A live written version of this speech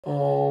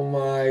Oh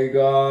my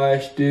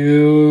gosh,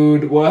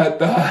 dude. What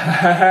the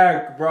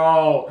heck,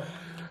 bro?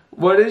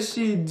 What is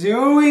she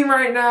doing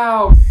right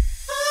now?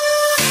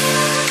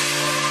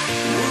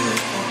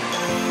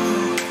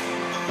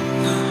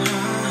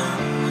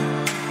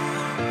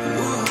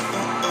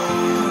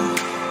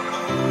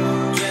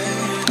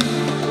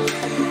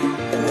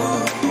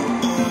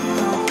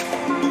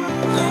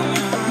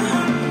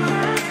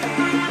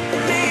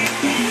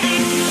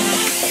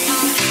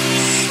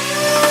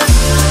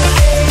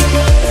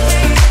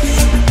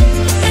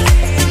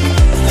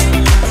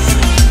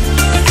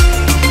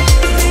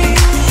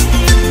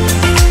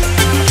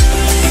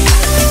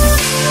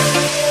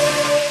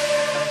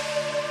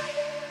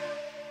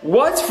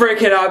 What's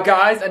freaking up,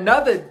 guys?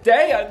 Another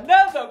day,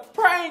 another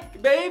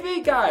prank,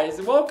 baby. Guys,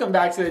 welcome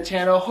back to the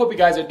channel. Hope you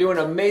guys are doing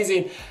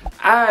amazing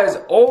as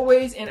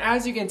always. And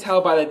as you can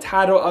tell by the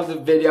title of the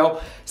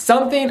video,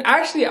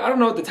 actually, I don't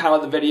know what the title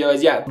of the video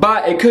is yet,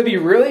 but it could be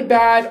really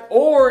bad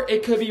or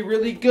it could be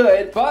really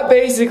good. But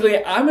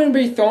basically, I'm gonna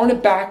be throwing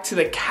it back to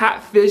the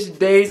catfish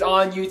days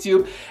on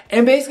YouTube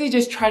and basically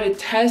just try to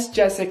test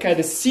Jessica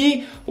to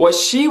see what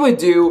she would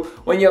do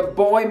when your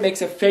boy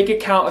makes a fake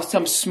account of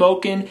some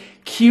smoking,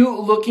 cute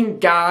looking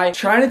guy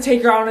trying to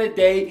take her out on a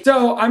date.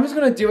 So I'm just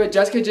gonna do it.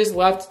 Jessica just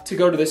left to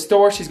go to the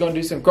store. She's gonna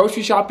do some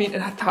grocery shopping,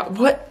 and I thought,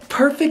 what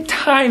perfect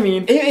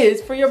timing it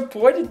is for your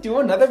boy to do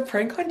another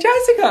prank on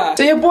Jessica.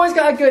 So your boy's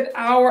got a good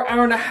hour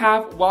and a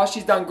half while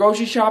she's done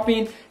grocery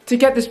shopping to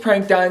get this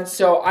prank done.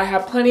 So I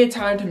have plenty of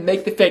time to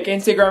make the fake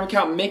Instagram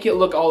account, make it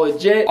look all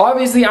legit.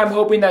 Obviously, I'm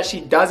hoping that she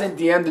doesn't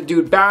DM the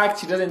dude back.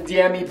 She doesn't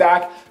DM me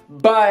back.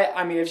 But,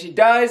 I mean, if she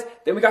does,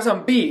 then we got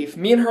some beef.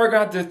 Me and her are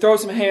gonna have to throw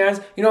some hands.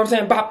 You know what I'm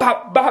saying? Bop,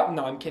 bop, bop.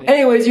 No, I'm kidding.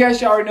 Anyways, you guys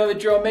should already know the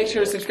drill. Make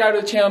sure to subscribe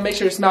to the channel. Make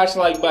sure to smash the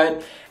like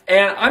button.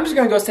 And I'm just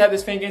gonna go set up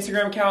this fake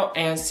Instagram account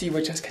and see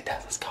what Jessica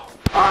does. Let's go.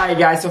 Alright,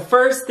 guys. So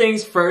first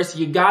things first,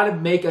 you gotta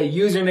make a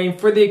username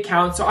for the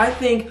account. So I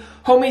think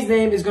homie's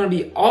name is gonna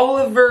be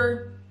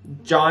Oliver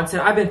Johnson.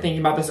 I've been thinking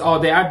about this all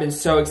day. I've been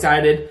so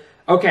excited.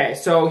 Okay,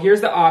 so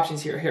here's the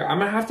options here. I'm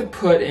gonna have to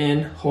put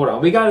in, hold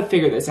on. We gotta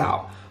figure this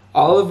out.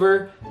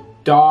 Oliver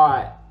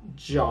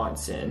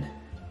Johnson.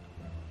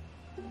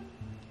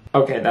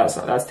 Okay,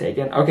 that's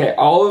taken. Okay,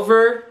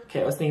 Oliver.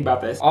 Okay, let's think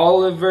about this.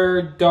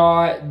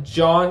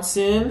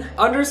 Oliver.Johnson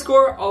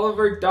 _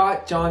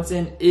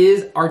 Oliver.Johnson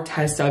is our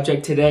test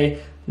subject today.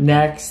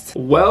 Next,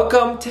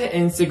 welcome to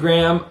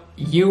Instagram.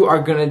 You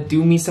are gonna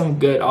do me some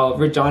good,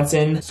 Oliver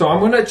Johnson. So I'm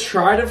gonna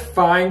try to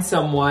find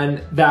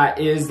someone that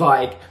is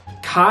like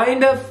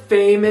kind of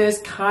famous,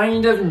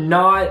 kind of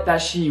not,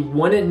 that she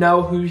wouldn't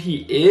know who he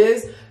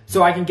is.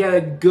 So I can get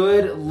a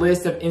good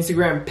list of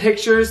Instagram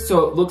pictures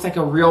so it looks like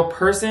a real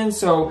person.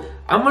 So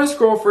I'm gonna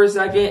scroll for a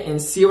second and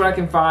see what I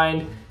can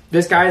find.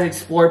 This guy's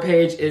explore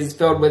page is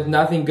filled with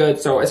nothing good,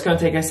 so it's gonna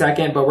take a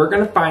second, but we're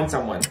gonna find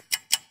someone.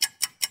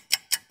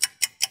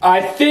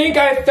 I think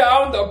I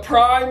found the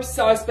prime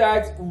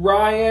suspect.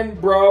 Ryan,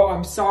 bro,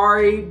 I'm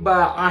sorry,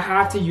 but I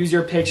have to use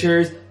your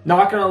pictures.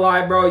 Not gonna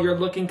lie, bro, you're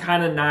looking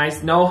kind of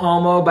nice. No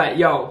homo, but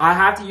yo, I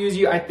have to use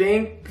you, I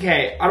think.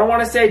 Okay, I don't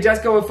wanna say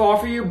Jessica would fall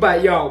for you,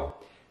 but yo,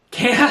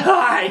 can't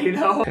lie, you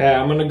know? Okay,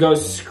 I'm gonna go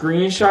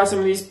screenshot some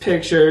of these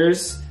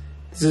pictures.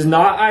 This is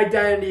not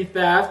identity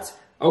theft,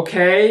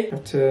 okay? I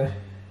have to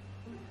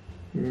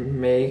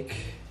make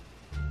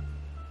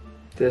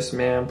this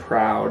man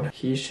proud.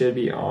 He should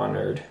be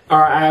honored. All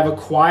right, I have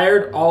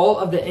acquired all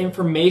of the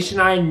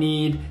information I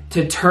need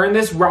to turn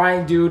this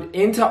Ryan dude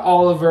into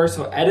Oliver,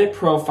 so edit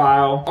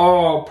profile.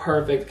 Oh,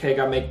 perfect. Okay,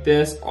 gotta make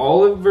this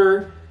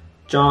Oliver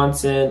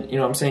Johnson, you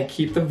know what I'm saying?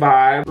 Keep the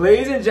vibe.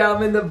 Ladies and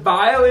gentlemen, the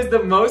bio is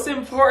the most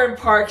important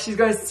part. She's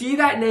gonna see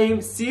that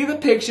name, see the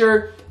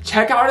picture,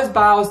 check out his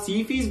bio, see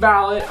if he's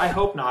valid. I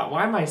hope not.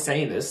 Why am I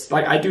saying this?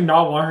 Like, I do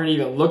not want her to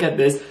even look at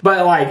this.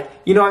 But like,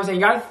 you know what I'm saying?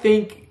 You gotta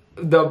think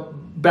the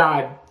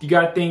bad. You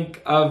gotta think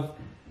of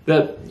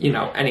the, you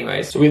know,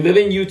 anyways. So we live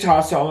in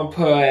Utah, so I'm gonna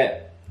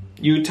put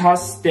Utah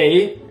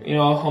State. You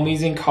know,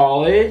 homie's in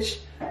college.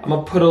 I'm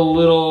gonna put a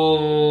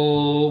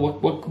little,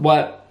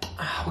 what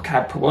can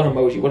I put? What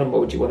emoji?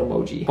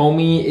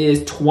 Homie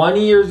is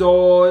 20 years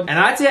old. And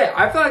that's it.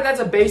 I feel like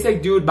that's a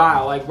basic dude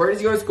bio. Like, where does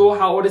he go to school?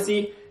 How old is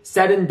he?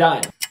 Said and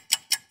done.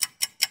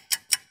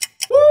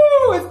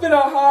 Woo! It's been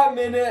a hot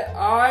minute.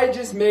 I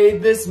just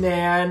made this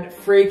man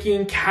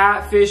freaking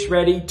catfish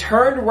ready.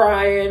 Turned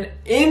Ryan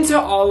into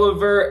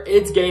Oliver.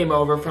 It's game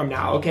over from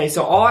now. Okay,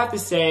 so all I have to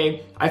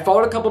say, I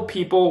followed a couple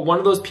people. One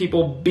of those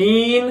people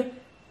being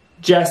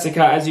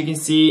Jessica, as you can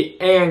see.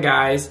 And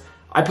guys,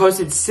 I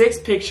posted 6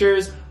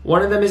 pictures.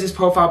 One of them is his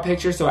profile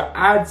picture, so it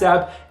adds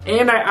up.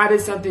 And I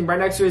added something right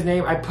next to his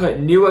name. I put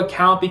new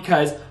account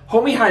because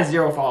homie has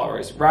 0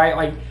 followers, right?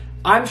 Like,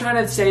 I'm trying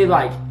to say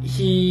like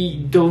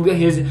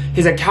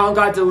his account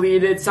got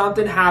deleted,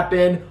 something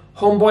happened.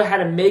 Homeboy had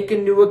to make a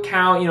new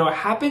account. You know, it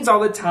happens all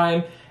the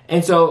time.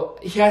 And so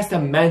he has to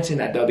mention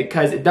that though,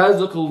 because it does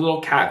look a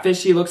little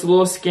catfishy, looks a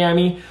little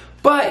scammy.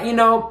 But, you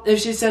know, if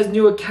she says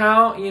new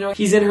account, you know,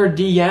 he's in her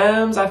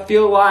DMs, I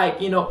feel like,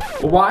 you know,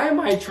 why am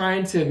I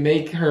trying to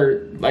make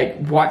her,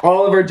 like, what?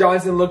 Oliver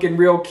Johnson looking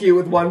real cute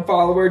with 1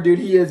 follower? Dude,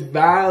 he is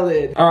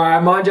valid. All right,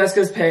 I'm on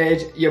Jessica's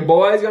page. Your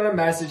boy's gonna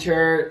message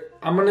her.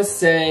 I'm gonna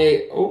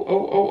say,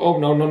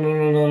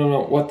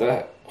 no. What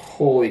the,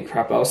 holy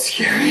crap, that was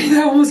scary.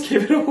 That almost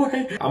gave it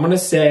away. I'm gonna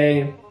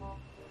say,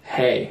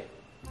 hey,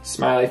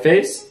 smiley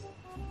face.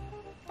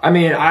 I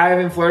mean, I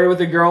haven't flirted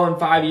with a girl in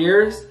 5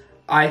 years.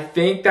 I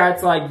think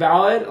that's like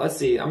valid. Let's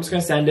see, I'm just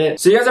gonna send it.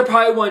 So you guys are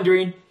probably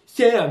wondering,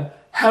 Sam,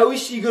 how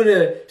is she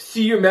gonna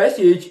see your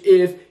message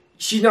if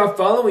she's not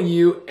following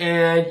you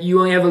and you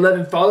only have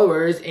 11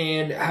 followers,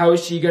 and how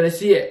is she gonna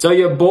see it? So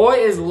your boy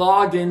is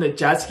logged into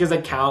Jessica's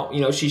account.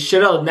 You know, she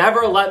should have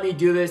never let me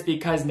do this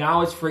because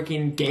now it's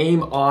freaking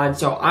game on.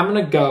 So I'm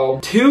gonna go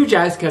to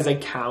Jessica's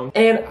account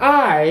and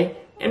I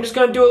am just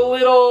gonna do a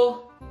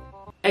little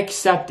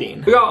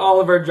accepting. We got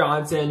Oliver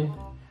Johnson.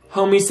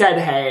 Homie said,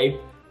 hey.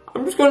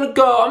 I'm just gonna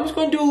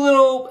do a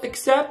little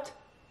accept,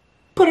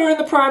 put her in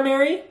the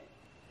primary,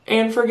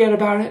 and forget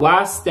about it.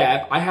 Last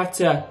step, I have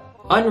to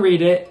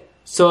unread it,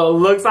 so it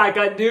looks like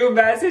a new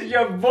message.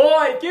 Your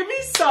boy, give me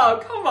some,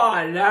 come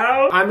on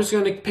now. I'm just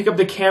gonna pick up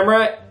the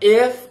camera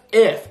if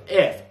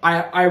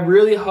I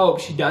really hope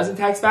she doesn't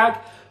text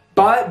back,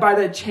 but by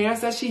the chance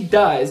that she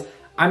does,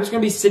 I'm just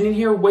gonna be sitting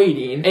here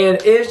waiting,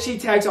 and if she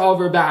texts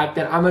Oliver back,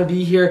 then I'm gonna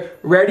be here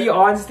ready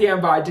on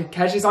standby to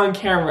catch this on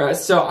camera.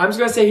 So I'm just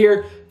gonna sit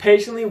here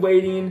patiently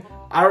waiting.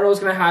 I don't know what's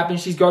gonna happen.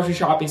 She's grocery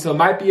shopping, so it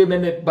might be a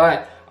minute,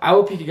 but I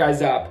will pick you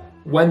guys up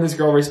when this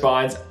girl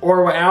responds,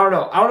 or when, I don't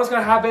know what's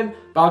gonna happen,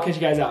 but I'll catch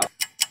you guys up.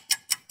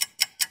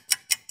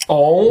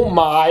 Oh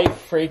my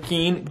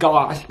freaking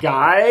gosh,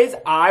 guys,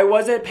 I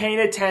wasn't paying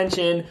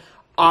attention.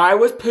 I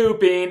was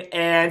pooping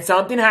and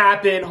something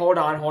happened. Hold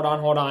on.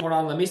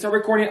 Let me start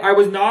recording. I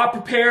was not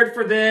prepared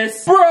for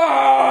this.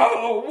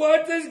 Bro,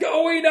 what is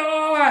going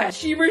on?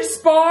 She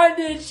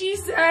responded. She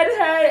said,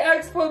 hey,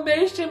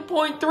 exclamation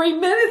point 3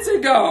 minutes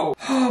ago.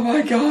 Oh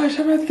my gosh,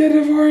 I'm about to get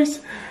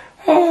divorced.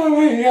 Oh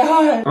my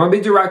God. I'm gonna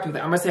be direct with it.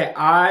 I'm gonna say,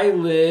 I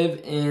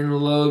live in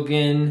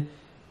Logan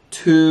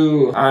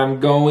 2. I'm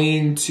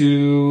going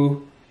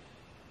to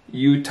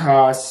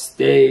Utah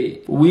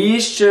State. We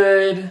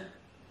should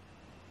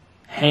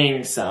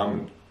hang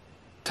some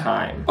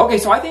time. Okay,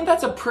 so I think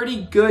that's a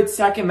pretty good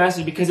second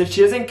message, because if she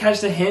doesn't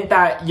catch the hint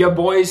that your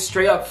boy is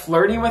straight up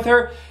flirting with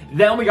her,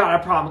 then we got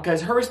a problem.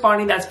 Because her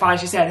responding, that's fine.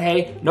 She said,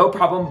 hey, no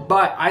problem.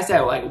 But I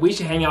said, like, we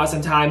should hang out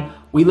sometime.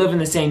 We live in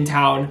the same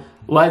town.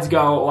 Let's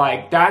go.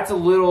 Like, that's a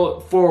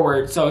little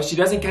forward. So if she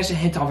doesn't catch the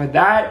hint off of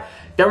that,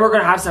 then we're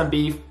gonna have some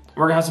beef.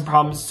 We're gonna have some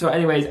problems. So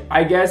anyways,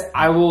 I guess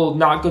I will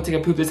not go take a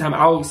poop this time.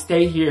 I will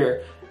stay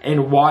here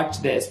and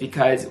watch this,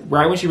 because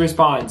right when she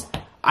responds,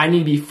 I need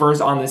to be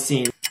first on the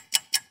scene.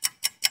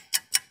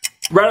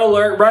 Red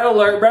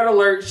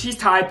alert, she's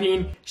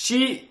typing.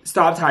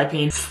 Stop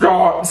typing.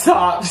 Stop,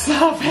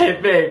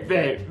 babe,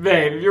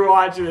 if you're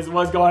watching this,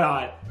 what's going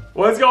on?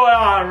 What's going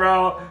on,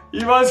 bro?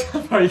 You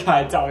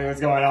gotta tell me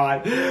what's going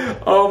on.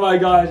 Oh my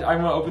gosh,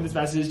 I'm gonna open this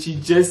message. She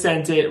just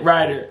sent it.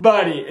 Ryder,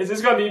 buddy, it's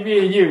just gonna be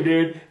me and you,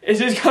 dude. It's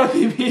just gonna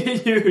be me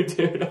and you,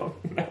 dude. Oh,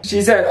 no.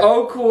 She said,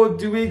 oh cool,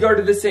 do we go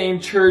to the same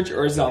church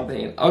or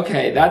something?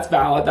 Okay, that's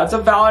valid. That's a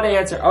valid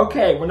answer.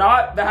 Okay, we're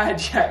not bad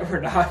yet.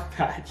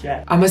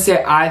 I'm gonna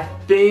say, I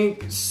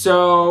think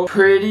so.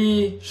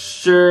 Pretty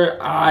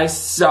sure I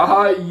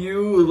saw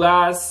you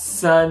last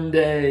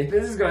Sunday.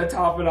 This is gonna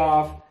top it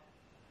off.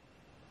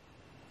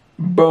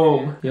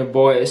 Boom. Your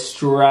boy is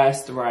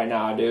stressed right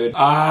now, dude.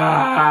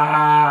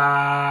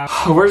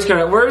 We're just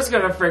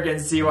gonna freaking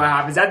see what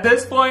happens. At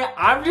this point,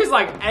 I'm just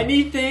like,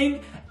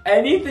 anything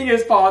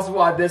is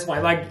possible at this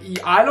point. Like,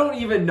 I don't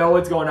even know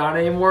what's going on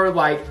anymore.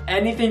 Like,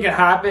 anything can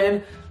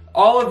happen.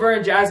 Oliver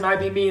and Jazz might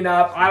be meeting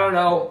up. I don't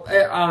know.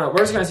 We're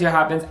just gonna see what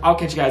happens. I'll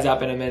catch you guys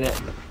up in a minute.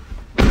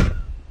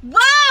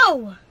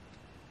 Whoa!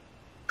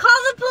 Call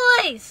the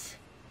police!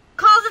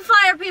 Call the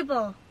fire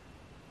people!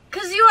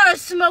 'Cause you are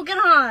smoking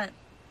hot.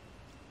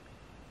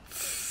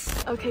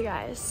 Okay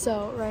guys,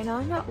 so right now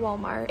I'm at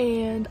Walmart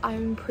and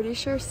I'm pretty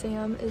sure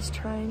Sam is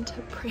trying to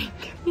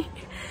prank me.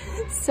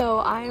 So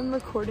I am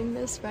recording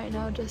this right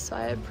now just so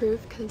I have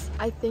proof, because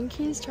I think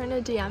he's trying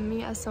to DM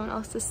me as someone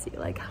else to see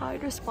like how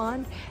I'd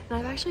respond. And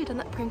I've actually done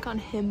that prank on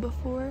him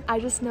before. I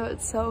just know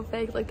it's so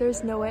fake, like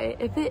there's no way.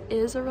 If it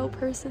is a real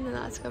person, then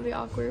that's gonna be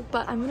awkward.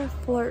 But I'm gonna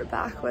flirt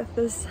back with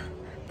this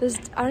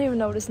I don't even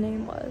know what his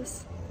name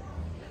was.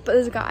 But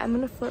this guy, I'm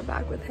gonna flirt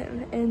back with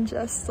him and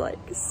just like,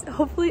 I'm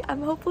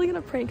hopefully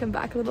gonna prank him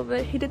back a little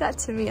bit. He did that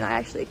to me and I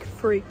actually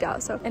freaked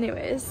out. So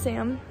anyways,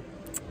 Sam,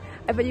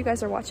 I bet you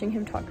guys are watching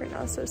him talk right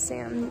now. So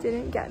Sam, you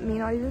didn't get me,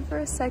 not even for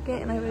a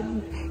second. And I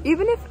would,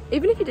 even if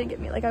you did get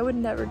me, like I would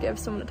never give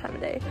someone the time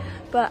of day.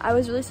 But I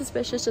was really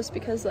suspicious just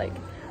because like,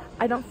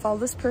 I don't follow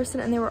this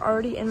person and they were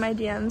already in my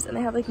DMs and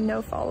they have like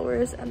no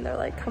followers and they're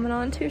like coming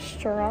on too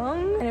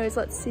strong. Anyways,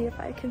 let's see if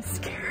I can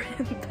scare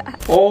him back.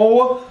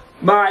 Oh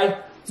my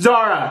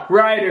Zara,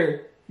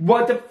 Ryder,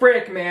 what the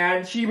frick,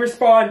 man? She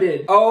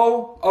responded.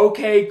 Oh,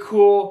 okay,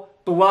 cool.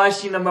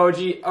 blushing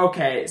emoji.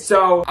 Okay,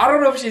 so I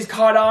don't know if she's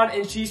caught on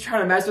and she's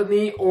trying to mess with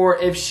me, or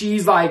if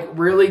she's like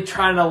really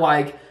trying to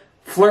like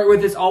flirt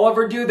with this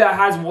Oliver dude that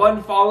has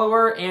 1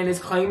 follower and is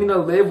claiming to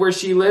live where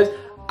she lives.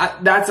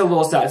 That's a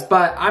little sus,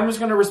 but I'm just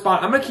gonna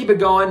respond. I'm gonna keep it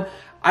going.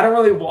 I don't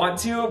really want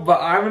to,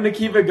 but I'm gonna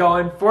keep it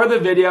going for the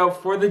video,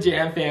 for the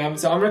Jam fam.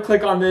 So I'm gonna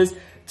click on this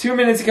 2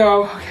 minutes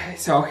ago. Okay,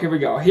 so here we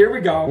go. Here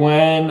we go.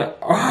 When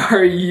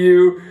are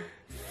you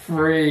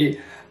free?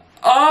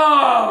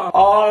 Oh,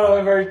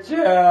 Oliver, chill.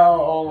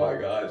 Oh my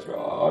gosh,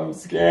 bro. I'm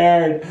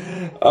scared.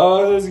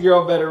 Oh, this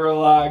girl better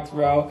relax,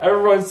 bro.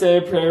 Everyone say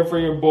a prayer for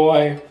your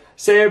boy.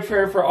 Say a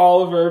prayer for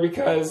Oliver,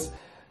 because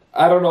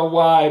I don't know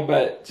why,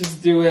 but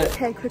just do it.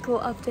 Okay, quick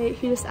little update.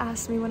 He just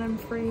asked me when I'm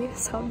free,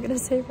 so I'm gonna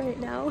say right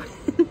now.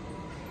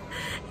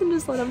 And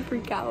just let him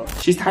freak out.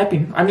 She's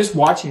typing. I'm just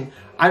watching.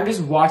 I'm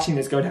just watching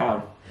this go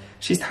down.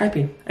 She's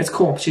typing. It's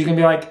cool. She's gonna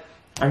be like,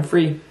 I'm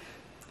free.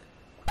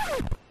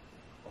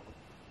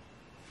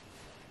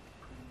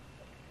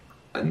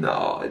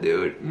 No,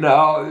 dude.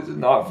 No, this is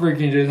not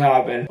freaking just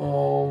happened.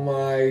 Oh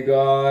my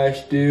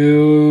gosh,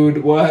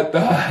 dude. What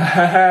the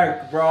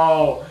heck,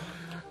 bro?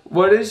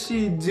 What is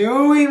she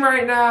doing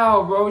right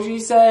now, bro? She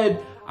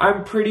said,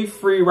 I'm pretty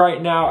free right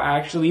now,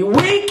 actually.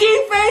 Winky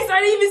face! I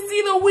didn't even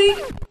see the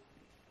wink.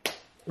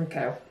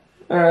 Okay.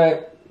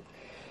 Alright.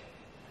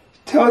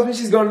 Tells me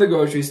she's going to the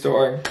grocery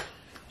store.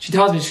 She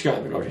tells me she's going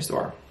to the grocery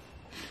store.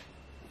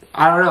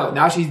 I don't know.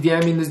 Now she's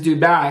DMing this dude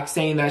back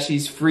saying that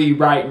she's free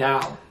right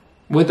now.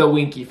 With a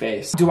winky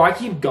face. Do I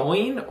keep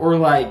going or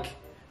like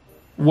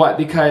what?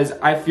 Because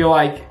I feel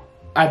like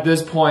at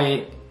this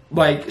point,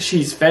 like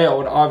she's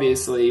failed,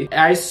 obviously.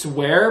 I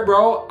swear,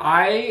 bro,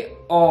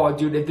 oh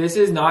dude, if this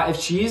is not, if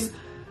she's,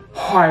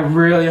 oh, I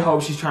really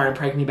hope she's trying to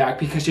prank me back,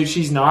 because if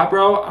she's not,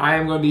 bro, I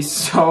am gonna be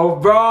so,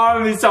 bro, I'm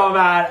gonna be so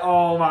mad.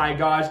 Oh my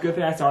gosh, good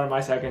thing I started my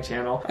 2nd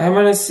channel. I'm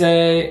gonna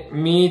say,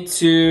 me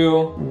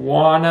too,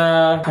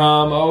 wanna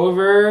come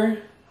over?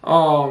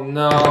 Oh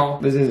no,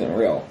 this isn't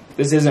real.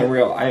 This isn't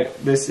real.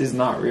 This is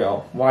not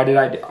real. Why did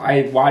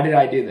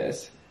I do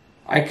this?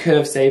 I could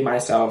have saved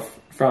myself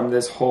from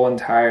this whole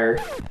entire.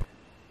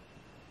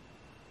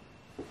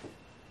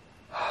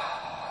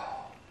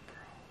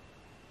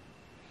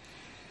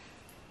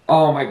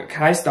 Oh my god,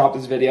 can I stop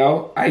this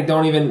video?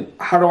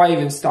 How do I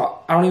even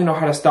stop? I don't even know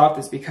how to stop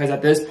this, because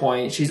at this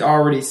point, she's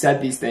already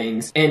said these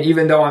things. And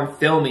even though I'm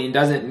filming,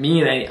 doesn't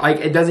mean any, like,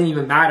 it doesn't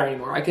even matter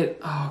anymore. I could,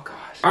 oh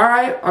gosh. All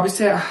right, I'll just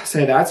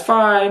say that's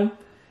fine.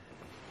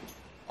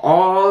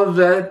 All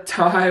the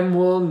time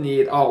we'll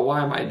need. Oh,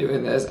 why am I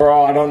doing this?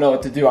 Bro, I don't know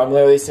what to do. I'm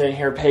literally sitting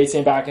here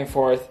pacing back and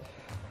forth.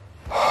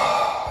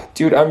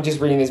 Dude, I'm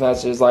just reading these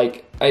messages.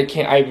 Like, I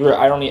can't,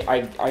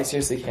 I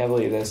seriously can't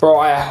believe this. Bro,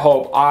 I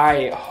hope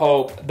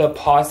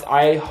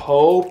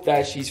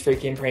that she's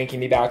freaking pranking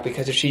me back,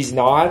 because if she's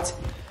not,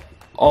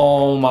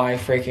 oh my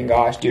freaking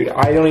gosh, dude.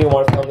 I don't even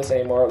want to film this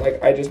anymore.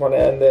 Like, I just want to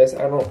end this.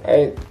 I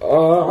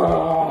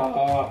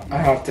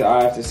have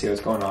to see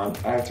what's going on.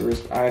 I have to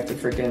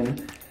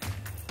freaking,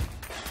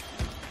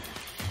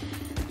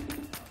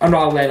 I'm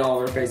not letting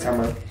Oliver FaceTime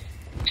her.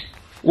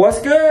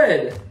 What's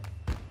good?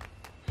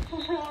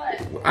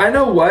 What? I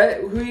know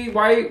what.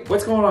 Why?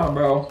 What's going on,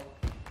 bro?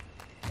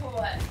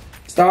 What?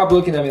 Stop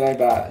looking at me like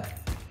that.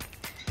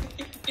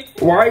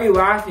 Why are you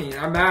laughing?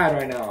 I'm mad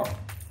right now.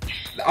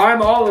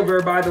 I'm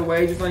Oliver, by the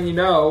way, just letting you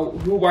know.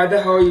 Why the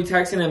hell are you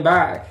texting him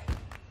back?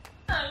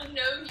 I don't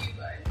know you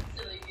are,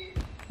 silly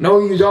goose.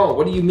 No, you don't.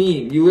 What do you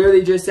mean? You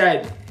literally just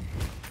said.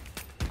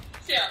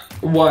 Yeah.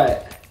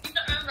 What?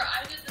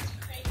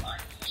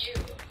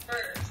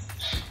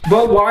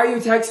 But why are you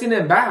texting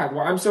him back?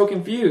 Why? I'm so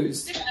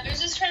confused. Dude, I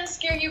was just trying to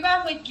scare you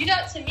back. Like, you did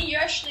that to me. You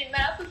actually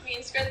met up with me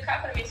and scared the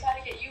crap out of me, so I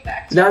had to get you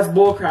back. That's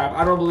bullcrap.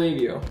 I don't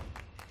believe you.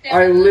 Yeah,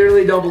 I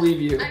literally don't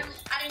believe you.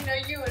 I know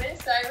you wouldn't,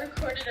 so I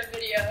recorded a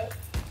video.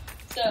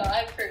 So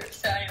I proved.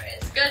 So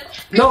anyways, good.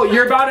 No,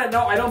 you're about to,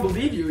 no, I don't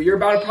believe you. You're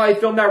about to probably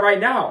film that right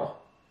now.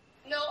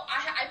 No,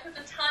 I put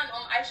the time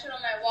on, I showed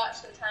on my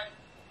watch the time.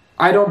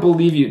 I don't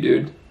believe you,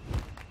 dude.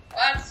 Well,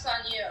 that's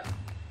on you.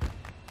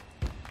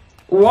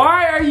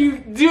 Why are you,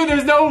 dude,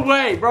 there's no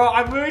way, bro.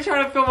 I'm literally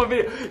trying to film a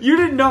video. You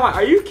did not,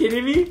 are you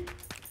kidding me?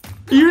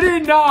 You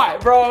did not,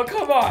 bro,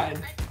 come on.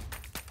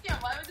 Yeah,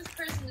 why would this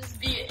person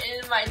just be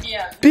in my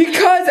DM?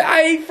 Because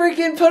I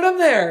freaking put him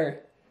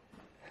there.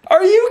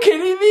 Are you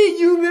kidding me?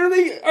 You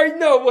literally are,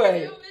 no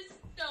way. It was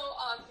so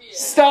obvious.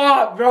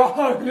 Stop,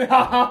 bro, no.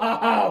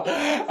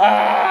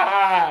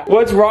 Ah.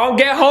 What's wrong?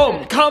 Get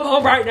home, come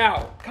home right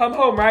now. Come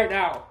home right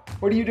now.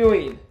 What are you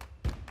doing?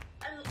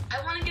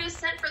 I want to get a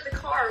scent for the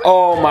car.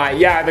 Oh my,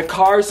 yeah, the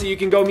car, so you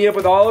can go meet up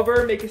with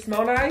Oliver, make it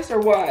smell nice,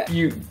 or what?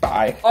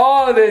 Bye.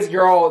 Oh, this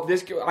girl,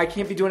 I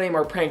can't be doing any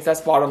more pranks,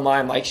 that's bottom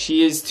line. Like,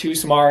 she is too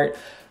smart.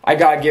 I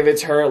gotta give it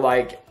to her.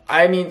 Like,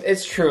 I mean,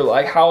 it's true.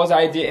 Like, how was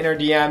I in her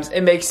DMs?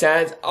 It makes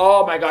sense.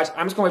 Oh my gosh,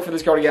 I'm just gonna wait for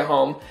this girl to get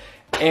home.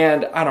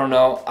 And I don't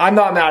know, I'm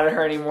not mad at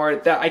her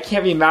anymore. I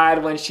can't be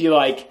mad when she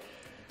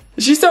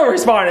she still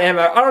responded to him.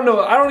 I don't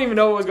know. I don't even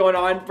know what was going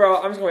on, bro.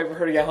 I'm just gonna wait for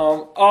her to get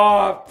home.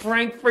 Oh,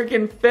 prank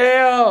freaking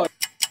failed.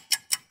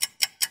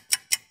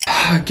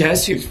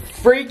 Guess who's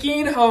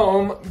freaking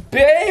home?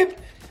 Babe,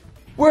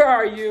 where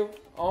are you?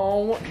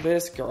 Oh,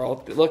 this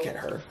girl. Look at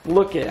her.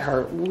 Look at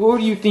her. Who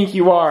do you think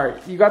you are?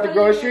 You got the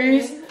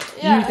groceries?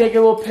 Yeah. You take a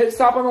little pit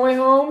stop on the way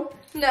home?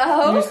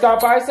 No. You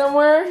stop by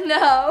somewhere?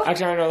 No.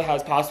 Actually, I don't know how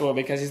it's possible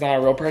because he's not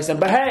a real person,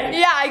 but hey!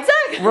 Yeah,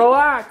 exactly.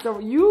 Relax.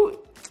 You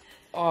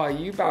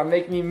about to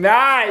make me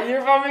mad. You're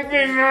about to make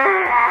me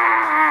mad.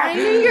 I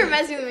knew you were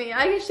messing with me.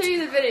 I can show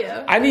you the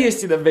video. I need to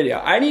see the video.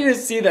 I need to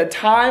see the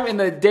time and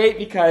the date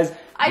because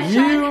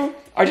you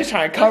are just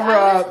trying to cover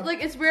up.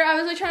 Like, it's weird. I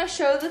was like trying to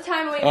show the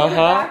time when you go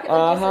back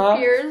and it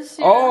disappears.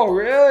 You know? Oh,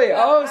 really?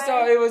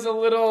 So it was a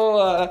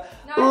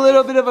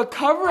little bit of a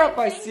cover up,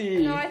 I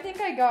see. No, I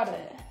think I got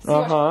it.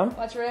 So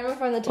watch right, I'm gonna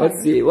find the time.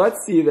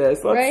 Let's see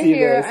this. Right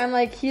here, I'm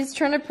like, he's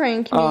trying to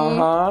prank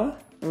me.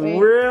 Wait.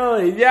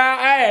 Really? Yeah,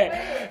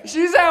 hey.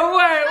 She said,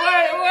 wait.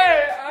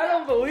 I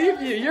don't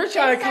believe you. You're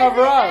trying to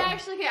cover up.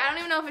 Actually, okay, I don't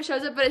even know if it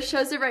shows it, but it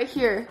shows it right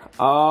here.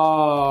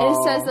 Oh.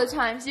 It says the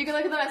time, so you can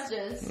look at the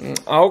messages.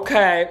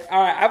 Okay.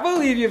 All right. I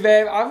believe you,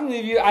 babe. I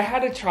believe you. I had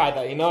to try,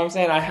 though. You know what I'm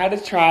saying? I had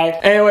to try.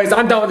 Anyways,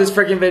 I'm done with this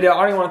freaking video.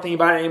 I don't even want to think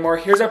about it anymore.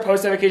 Here's our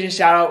post notification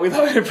shout out. We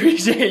love and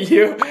appreciate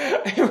you.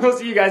 And we'll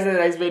see you guys in the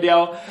next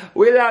video.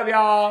 We love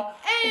y'all.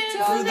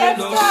 Until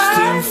next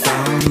time.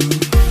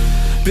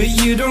 But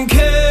you don't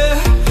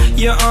care,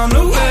 you're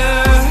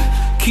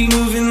unaware. Keep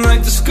moving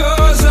like the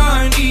scars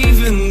aren't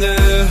even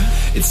there.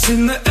 It's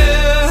in the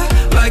air,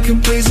 like a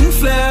blazing